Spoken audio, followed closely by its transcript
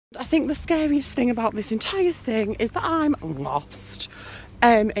I think the scariest thing about this entire thing is that I'm lost.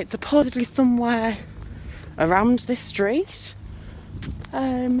 It's supposedly somewhere around this street.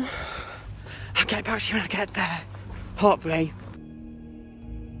 I'll get back to you when I get there, hopefully.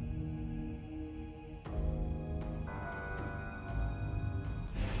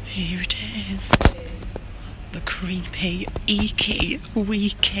 Here it is. The creepy, eeky,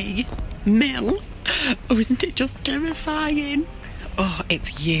 weaky mill. Oh, isn't it just terrifying? Oh, it's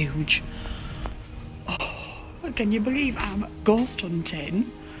huge. Oh, can you believe I'm ghost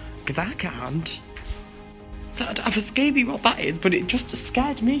hunting? Because I can't. So I don't have a scaby what that is, but it just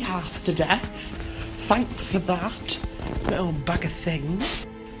scared me half to death. Thanks for that little bag of things.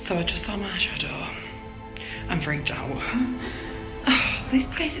 So I just saw my shadow. I'm freaked out. Oh, this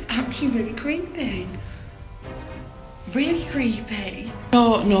place is actually really creepy. Really creepy.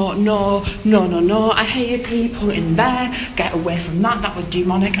 No. I hate people in there. Get away from that. That was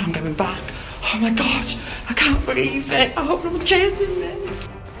demonic. I'm going back. Oh my god. I can't believe it. I hope no one's chasing me.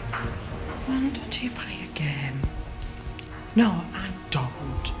 Why don't you play a game? No, I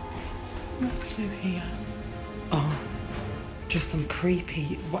don't. What's through here? Oh, just some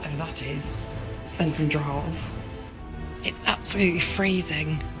creepy, whatever that is. And some drawers. It's absolutely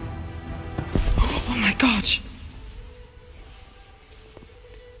freezing. Oh my god.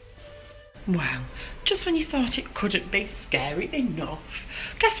 Well, just when you thought it couldn't be scary enough,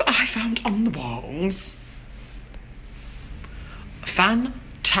 guess what I found on the walls?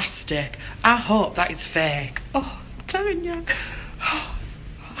 Fantastic. I hope that is fake. Oh, I'm telling you.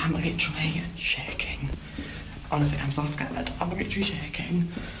 I'm literally shaking. Honestly, I'm so scared. I'm literally shaking.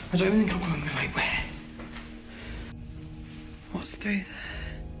 I don't even think I'm going the right way. What's through there?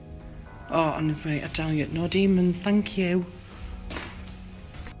 Oh, honestly, I tell you, no demons, thank you.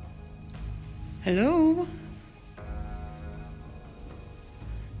 Hello?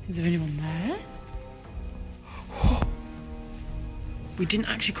 Is there anyone there? We didn't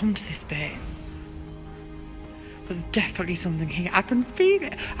actually come to this bit. But there's definitely something here. I can feel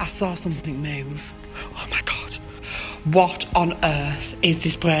it. I saw something move. Oh my god. What on earth is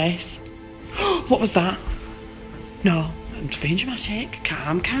this place? What was that? No, I'm just being dramatic.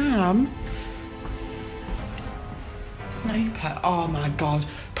 Calm. Sniper. Oh my god.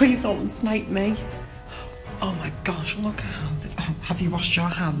 Please don't snipe me. Oh my gosh, look at how this. Oh, have you washed your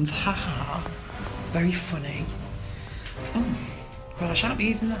hands? Haha. Very funny. Oh, well, I shan't be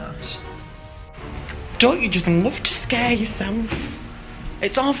using that. Don't you just love to scare yourself?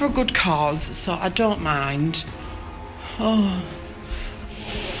 It's all for a good cause, so I don't mind. Oh.